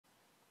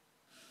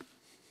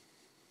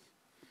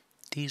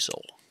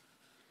diesel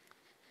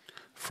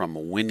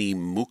from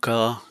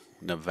Winnemucca,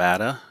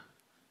 Nevada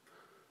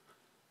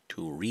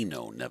to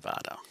Reno,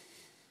 Nevada.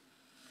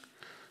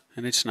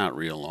 And it's not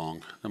real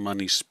long. The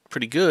money's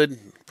pretty good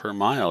per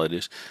mile. It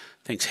is.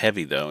 Thing's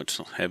heavy though. It's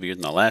heavier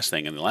than the last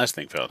thing, and the last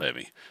thing felt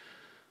heavy.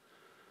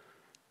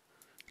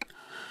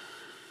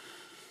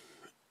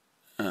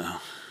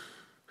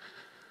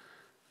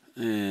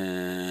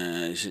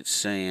 Is it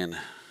saying? I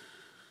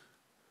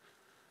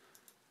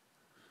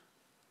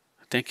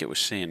think it was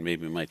saying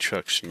maybe my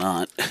truck's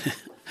not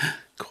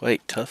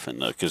quite tough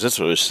enough, because that's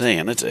what it was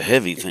saying. It's a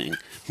heavy thing.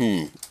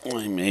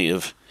 I may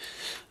have.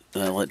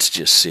 Let's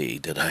just see.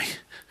 Did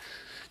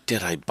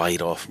I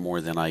bite off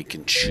more than I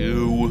can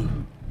chew?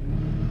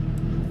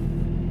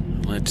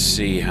 Let's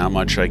see how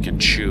much I can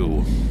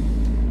chew.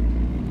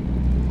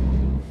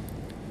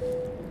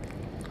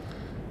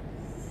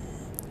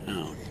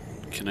 Oh,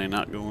 can I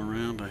not go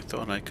around? I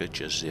thought I could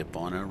just zip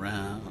on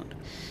around.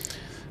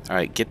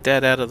 Alright, get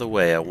that out of the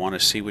way. I want to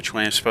see which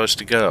way I'm supposed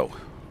to go.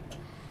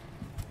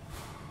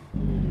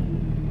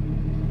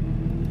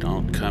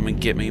 Don't come and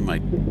get me.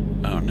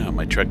 Oh no,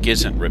 my truck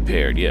isn't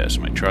repaired. Yes,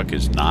 my truck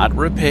is not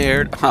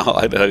repaired. Oh,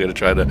 I gotta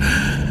try to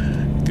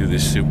do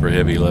this super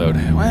heavy load.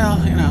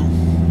 Well, you know.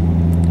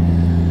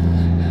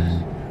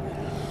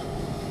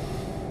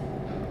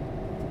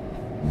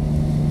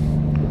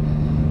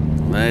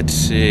 Let's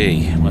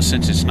see. Well,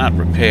 since it's not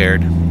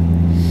repaired, I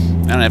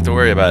don't have to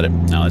worry about it.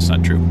 No, that's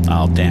not true.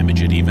 I'll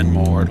damage it even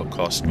more. It'll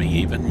cost me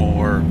even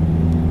more.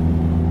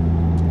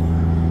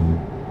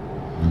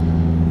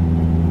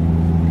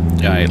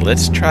 Alright,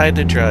 let's try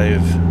to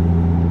drive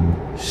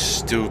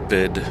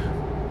stupidly,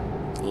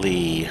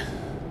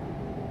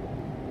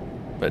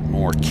 but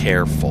more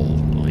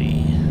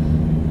carefully.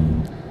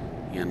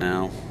 You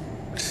know?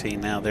 See,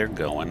 now they're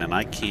going, and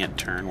I can't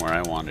turn where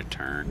I want to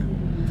turn.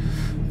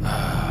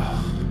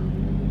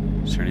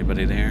 Is there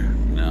anybody there?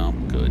 No,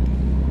 good.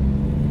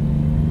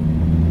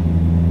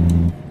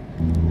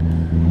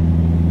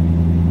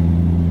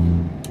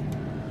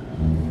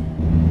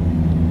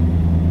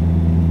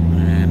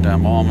 And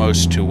I'm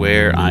almost to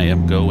where I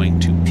am going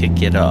to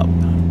pick it up.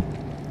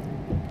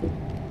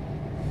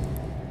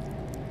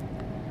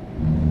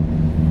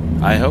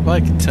 I hope I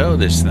can tow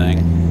this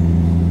thing.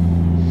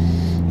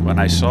 When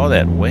I saw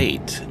that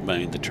weight, I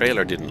mean, the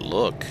trailer didn't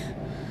look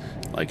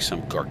like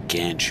some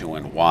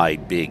gargantuan,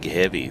 wide, big,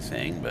 heavy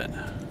thing, but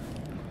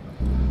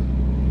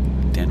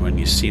then when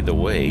you see the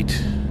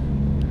weight,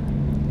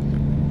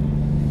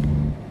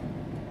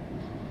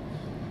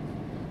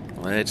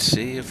 let's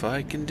see if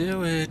I can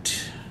do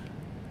it.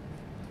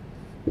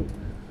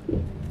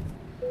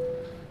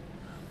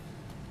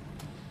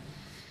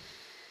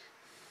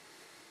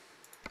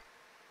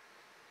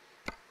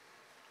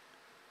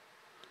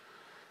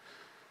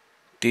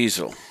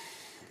 Diesel,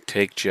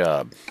 take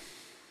job.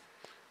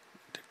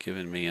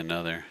 Giving me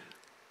another.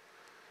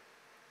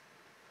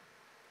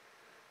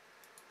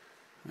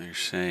 They're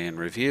saying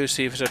review,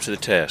 see if it's up to the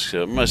task.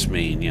 So it must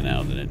mean, you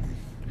know, that it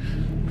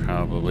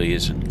probably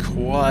isn't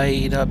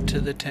quite up to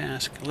the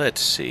task.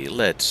 Let's see,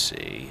 let's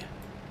see.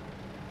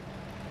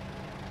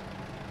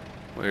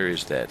 Where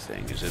is that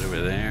thing? Is it over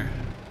there?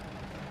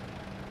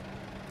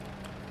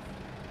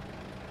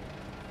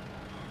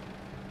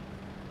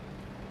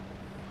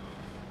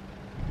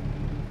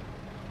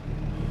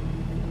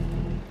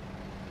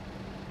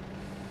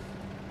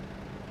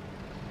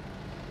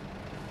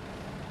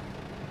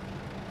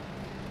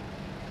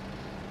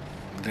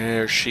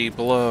 There she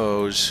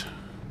blows.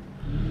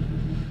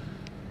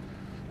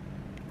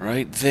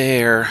 Right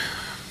there.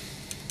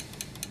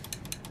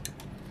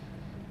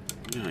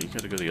 No, you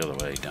gotta go the other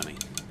way, dummy.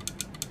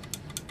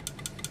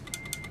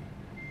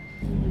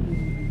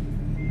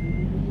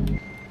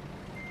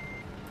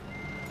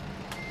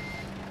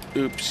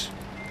 Oops.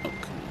 Oh,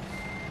 come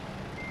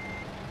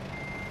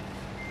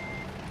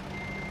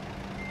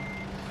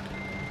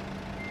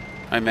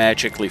on. I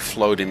magically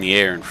float in the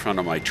air in front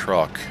of my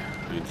truck.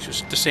 It's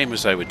just the same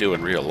as I would do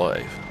in real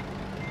life.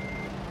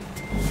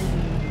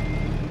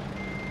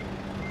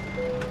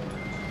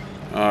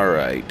 All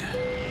right.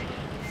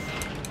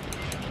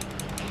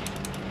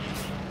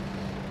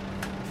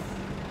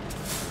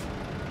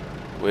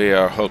 We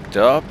are hooked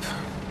up.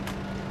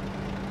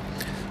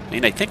 I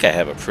mean, I think I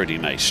have a pretty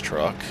nice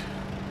truck.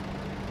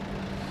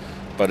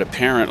 But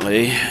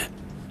apparently,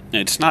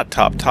 it's not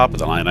top of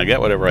the line. I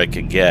got whatever I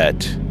could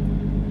get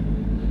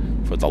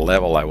for the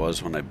level I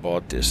was when I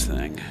bought this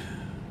thing.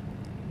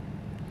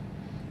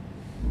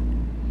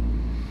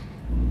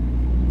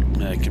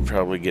 I can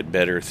probably get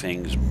better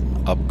things,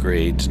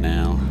 upgrades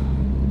now.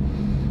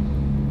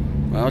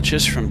 Well,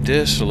 just from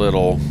this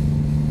little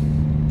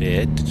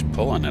bit, it's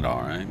pulling it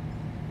all right.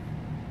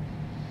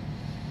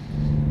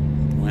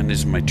 When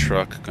is my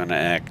truck gonna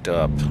act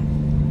up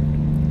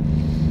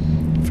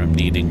from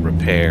needing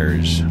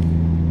repairs?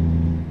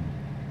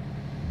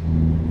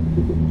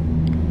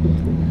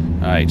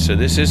 Alright, so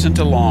this isn't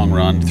a long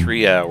run,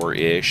 3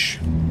 hour-ish.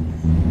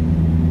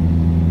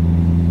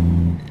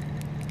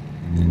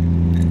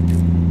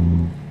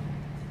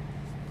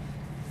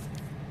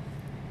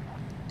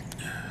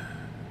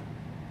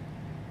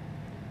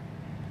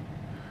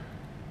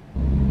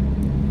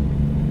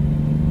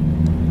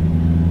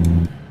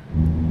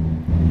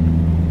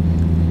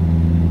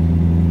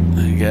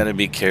 Gotta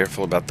be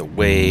careful about the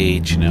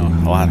weight, you know,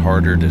 a lot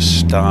harder to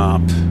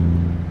stop.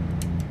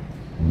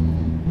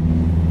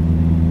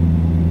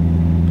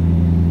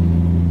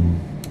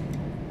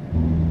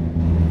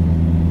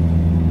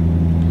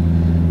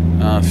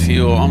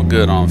 Fuel, I'm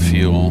good on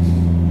fuel.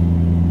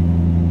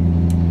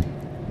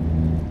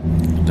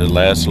 The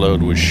last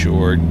load was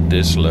short.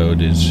 This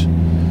load is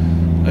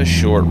a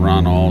short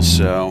run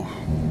also.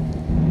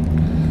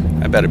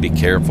 I better be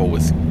careful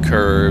with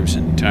curves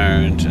and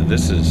turns. And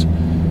this is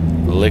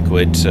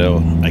liquid,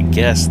 so I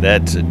guess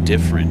that's a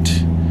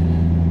different,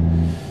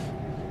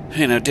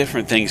 you know,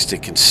 different things to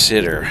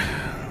consider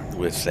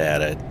with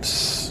that.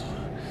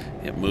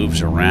 It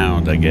moves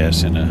around, I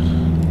guess, in a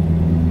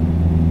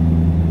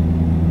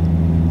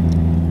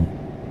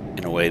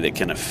way that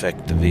can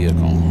affect the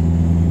vehicle.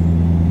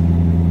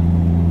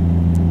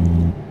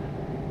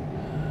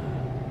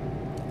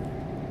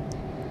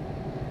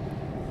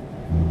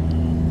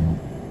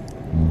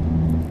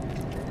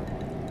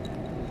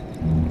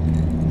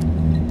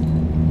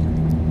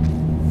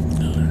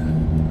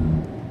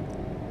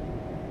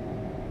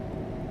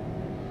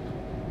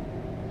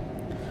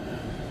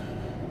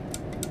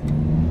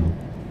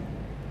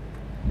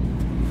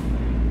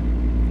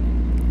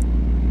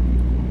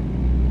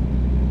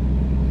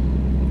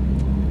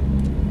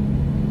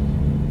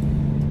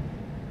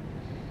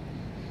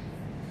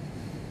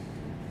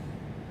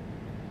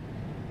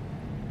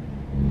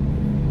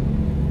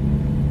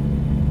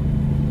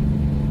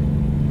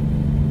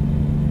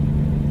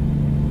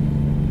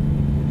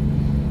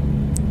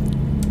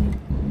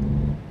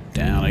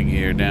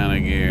 Down a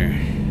gear.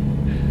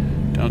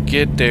 Don't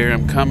get there,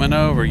 I'm coming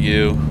over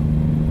you.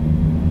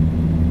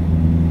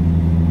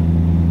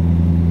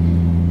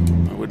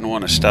 I wouldn't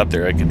want to stop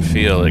there. I can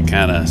feel it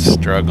kind of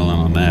struggling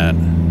on that.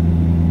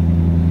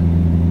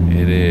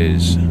 It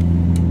is.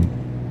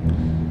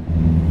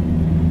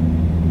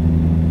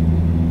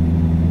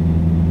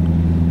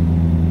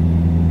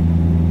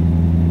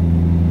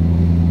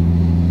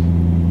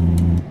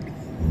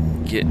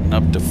 Getting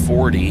up to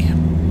 40.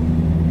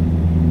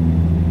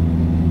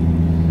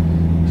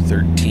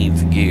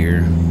 13th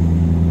gear.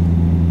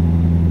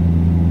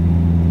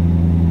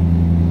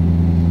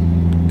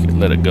 Could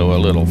let it go a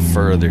little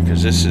further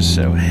because this is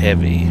so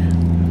heavy.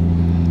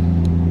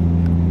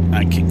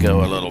 I can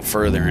go a little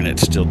further and it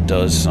still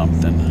does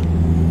something.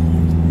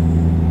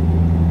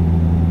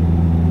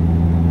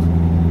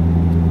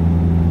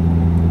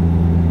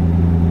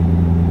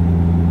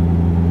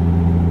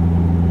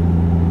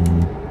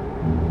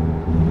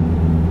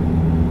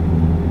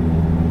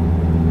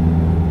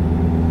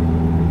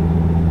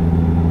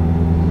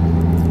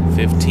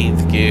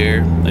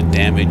 Gear, a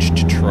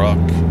damaged truck,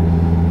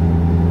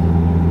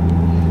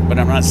 but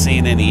I'm not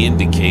seeing any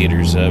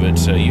indicators of it,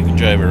 so you can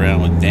drive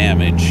around with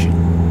damage,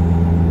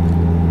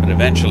 but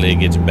eventually it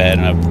gets bad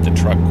enough that the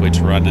truck quits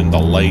running, the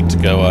lights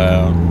go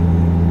out.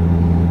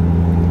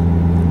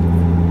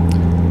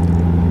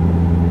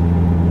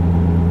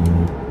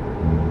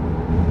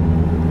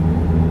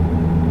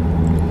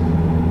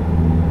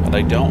 But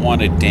I don't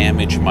want to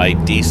damage my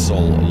diesel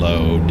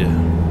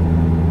load.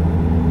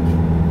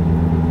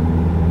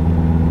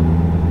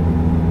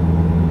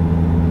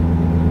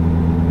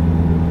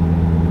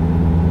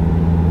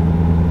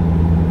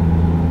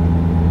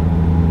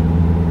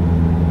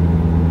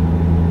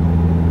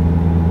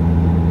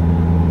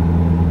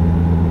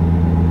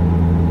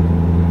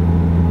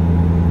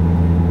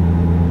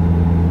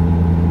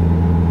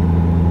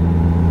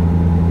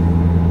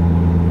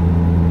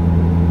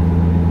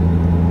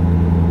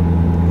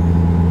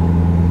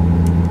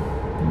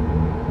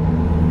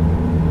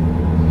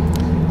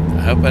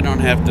 I don't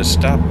have to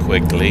stop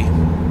quickly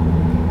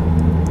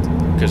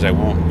because I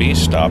won't be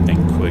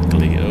stopping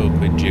quickly. Oh,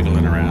 quit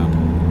jiggling around.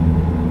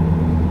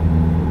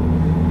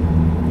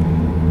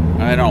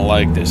 I don't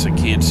like this. I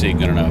can't see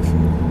good enough.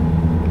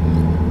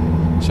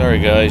 Sorry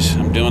guys,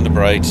 I'm doing the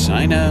brights.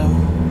 I know,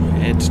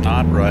 it's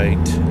not right.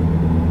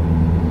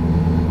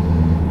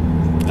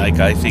 Like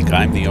I think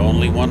I'm the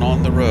only one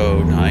on the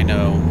road. I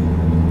know.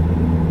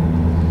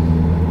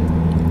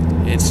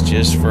 It's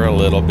just for a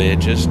little bit.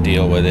 Just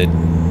deal with it.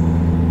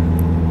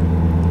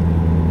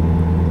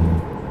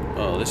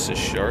 This is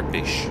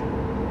sharpish.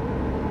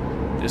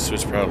 This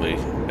was probably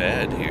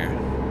bad here.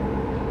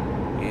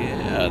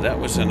 Yeah, that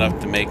was enough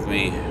to make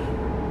me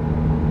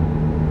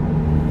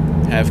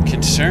have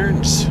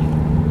concerns.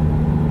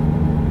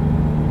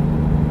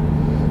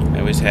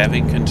 I was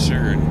having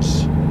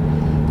concerns.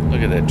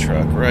 Look at that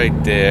truck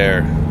right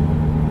there.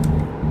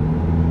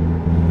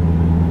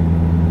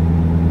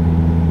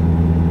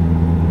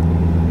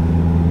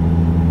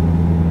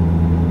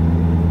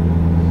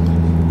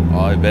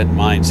 Oh, I bet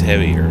mine's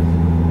heavier.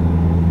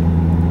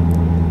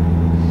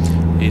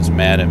 He's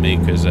mad at me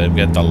because I've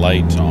got the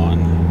lights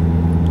on.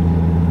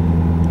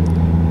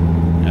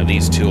 Now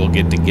these two will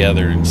get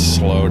together and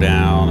slow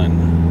down, and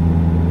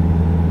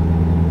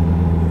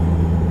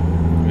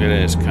look at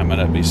it, it's coming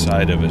up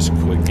beside of us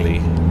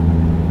quickly.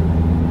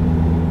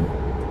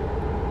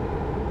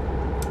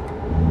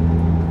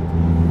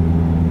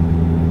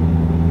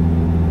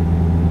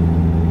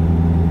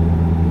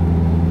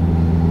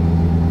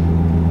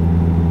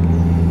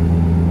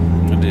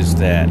 is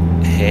that?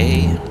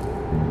 Hay?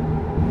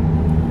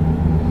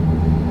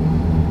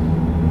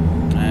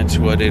 That's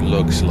what it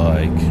looks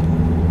like.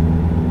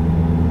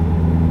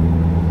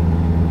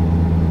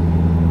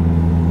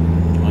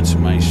 What's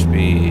my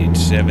speed?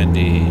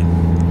 70.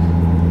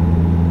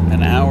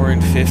 An hour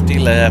and 50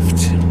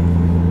 left.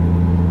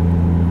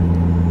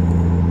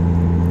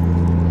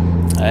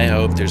 I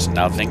hope there's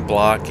nothing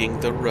blocking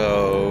the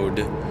road.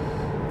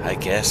 I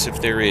guess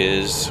if there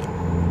is,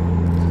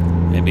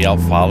 maybe I'll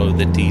follow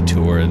the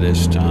detour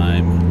this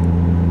time.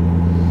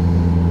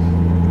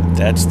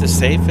 That's the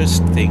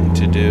safest thing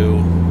to do.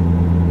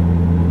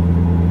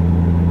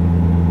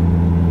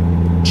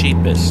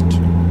 Cheapest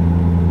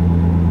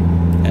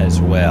as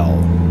well.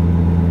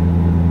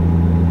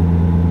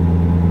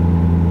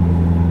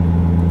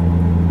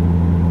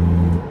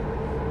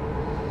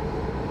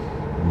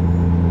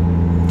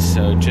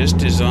 So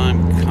just as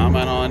I'm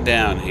coming on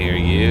down here,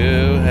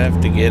 you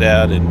have to get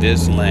out in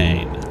this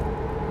lane.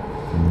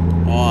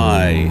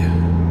 Why?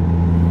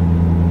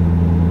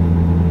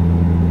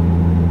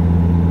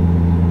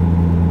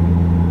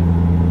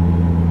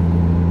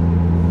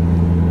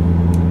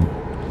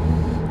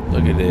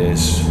 Look at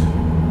this.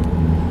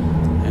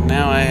 And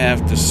now I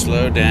have to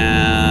slow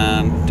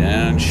down,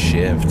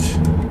 downshift.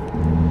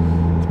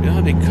 It's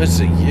all because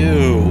of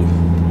you.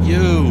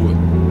 You.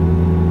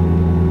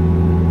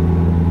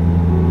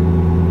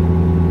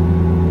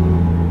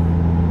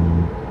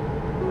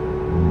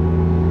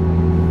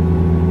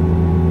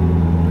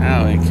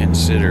 How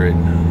inconsiderate.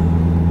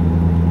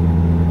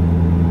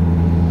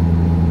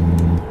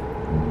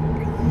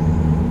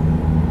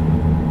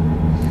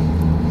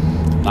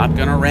 Not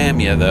gonna ram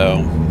you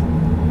though.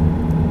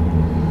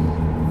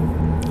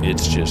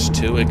 It's just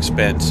too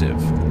expensive.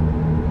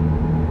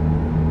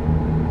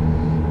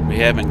 We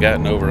haven't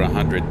gotten over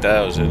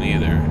 100,000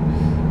 either,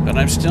 but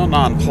I'm still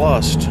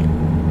nonplussed.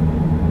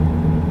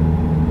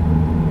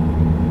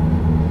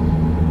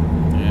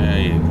 There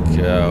you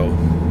go.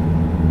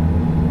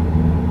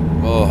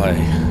 Boy,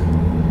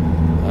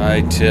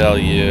 I tell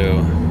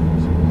you,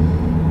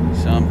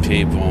 some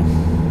people.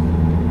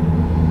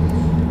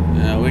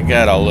 We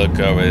gotta look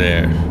over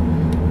there.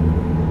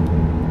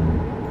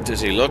 Does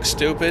he look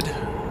stupid?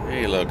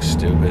 He looks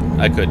stupid.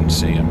 I couldn't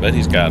see him, but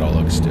he's gotta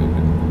look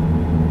stupid.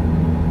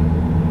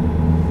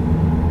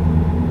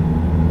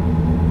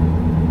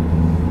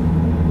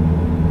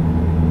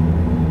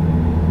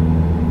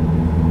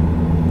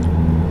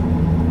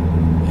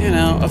 You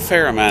know, a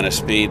fair amount of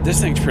speed.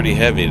 This thing's pretty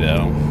heavy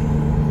though.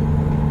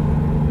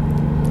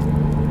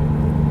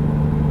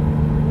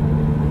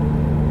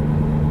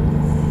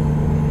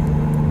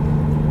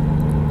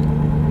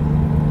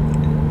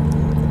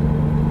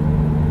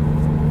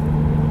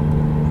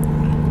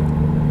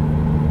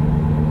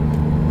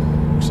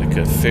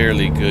 A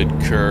fairly good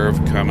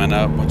curve coming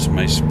up. What's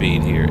my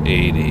speed here?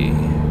 80.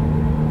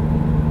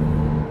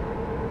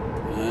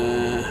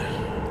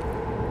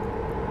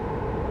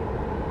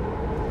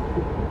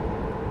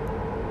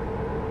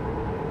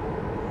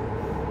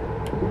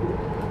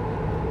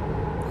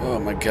 Oh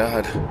my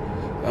God.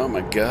 Oh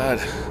my God.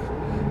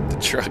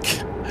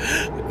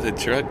 The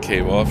truck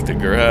came off the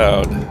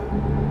ground.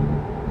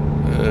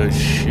 Oh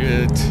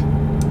shit.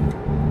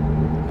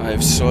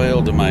 I've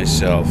soiled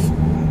myself.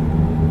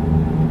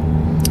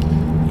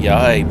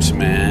 Yipes,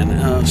 man.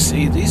 Oh,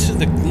 see, these are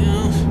the, you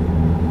know,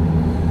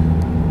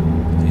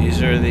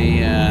 these are the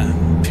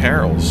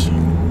perils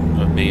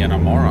of being a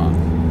moron.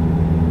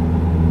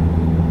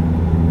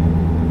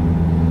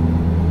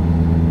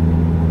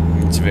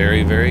 It's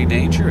very, very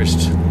dangerous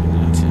to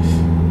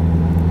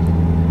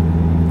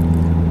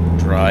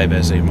drive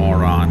as a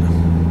moron.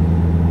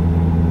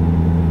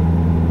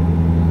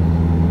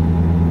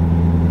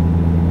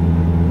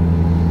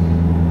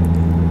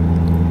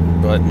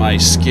 But my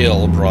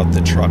skill brought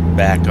the truck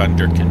back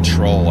under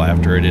control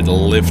after it had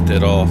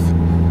lifted off.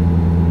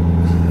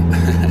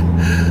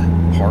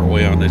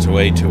 Partway on its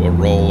way to a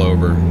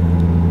rollover.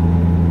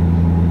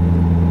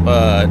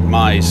 But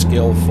my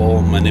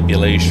skillful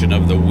manipulation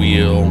of the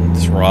wheel,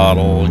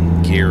 throttle,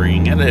 and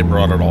gearing, and it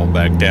brought it all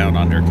back down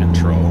under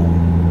control.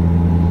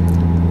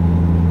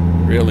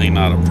 Really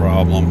not a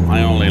problem.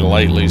 I only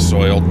lightly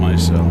soiled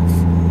myself.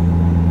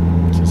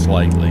 Just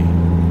lightly.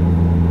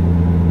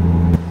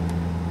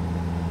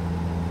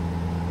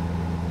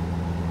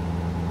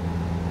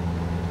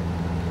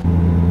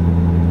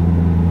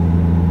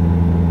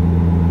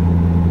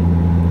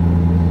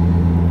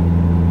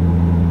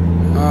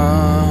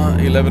 Uh,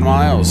 11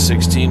 miles,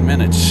 16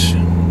 minutes.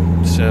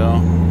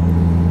 So,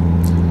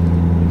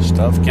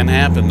 stuff can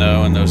happen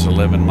though in those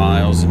 11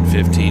 miles and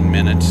 15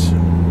 minutes.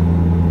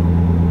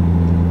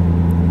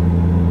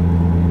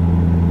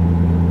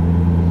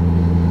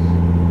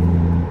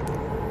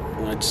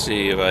 Let's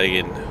see if I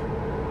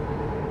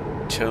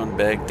can tone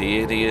back the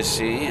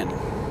idiocy and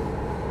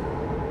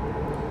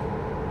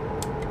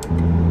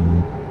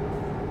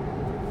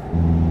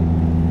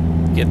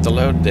get the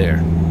load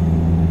there.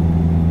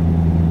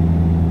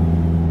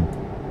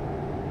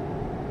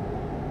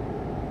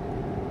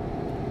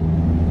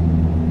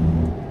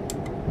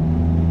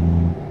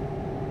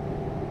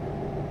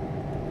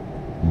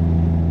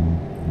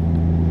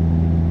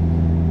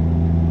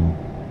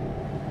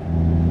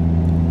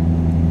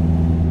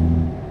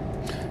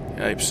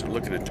 Oops, I'm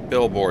looking at the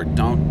billboard.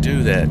 Don't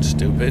do that,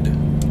 stupid.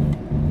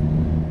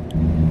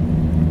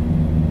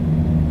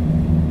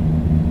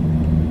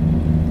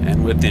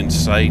 And within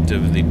sight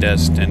of the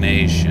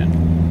destination.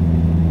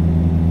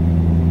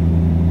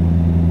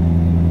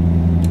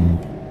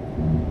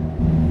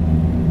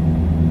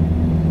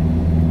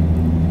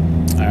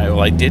 Alright, well,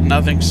 I did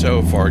nothing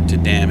so far to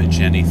damage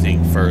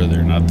anything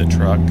further. Not the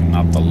truck,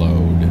 not the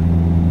load.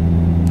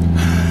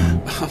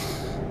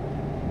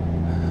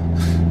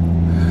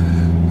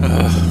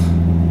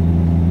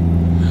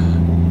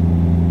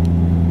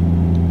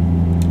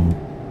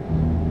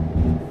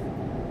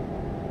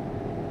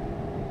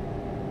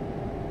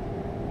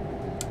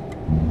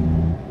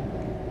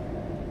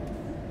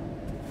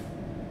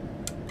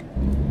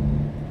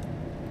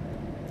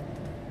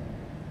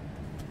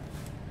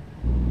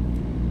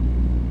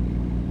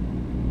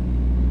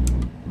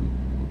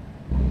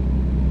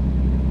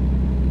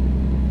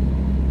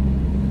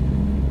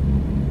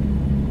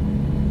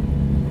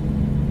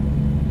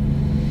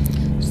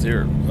 Is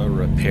there a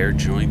repair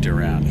joint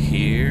around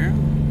here?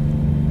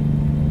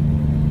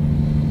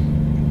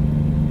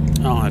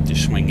 I'll have to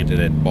swing into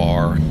that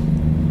bar.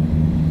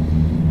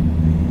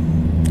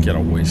 Get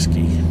a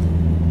whiskey.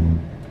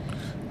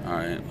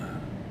 Alright.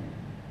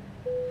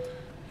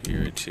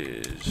 Here it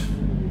is.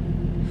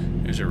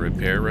 There's a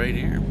repair right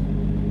here.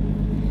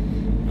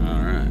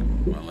 Alright.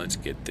 Well, let's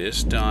get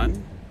this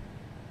done.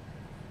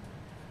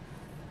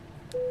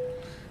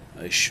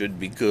 I should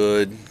be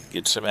good.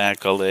 Get some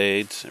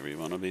accolades.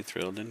 Everyone will be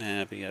thrilled and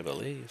happy, I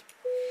believe.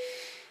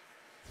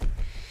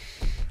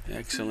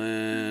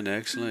 Excellent,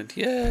 excellent.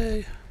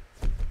 Yay!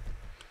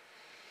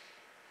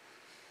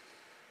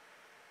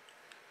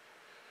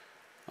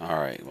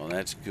 Alright, well,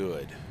 that's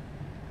good.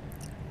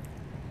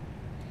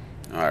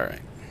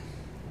 Alright.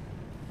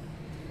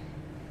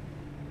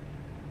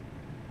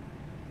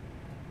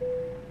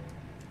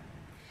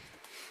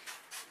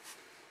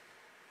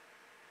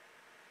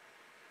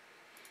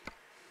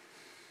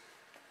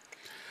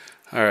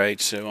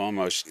 Alright, so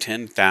almost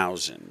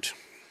 10,000.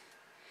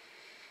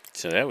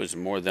 So that was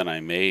more than I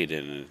made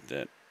in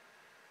that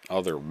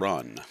other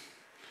run.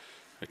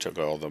 I took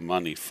all the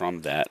money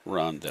from that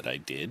run that I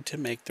did to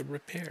make the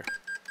repair.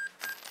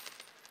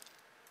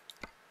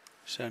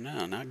 So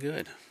no, not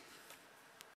good.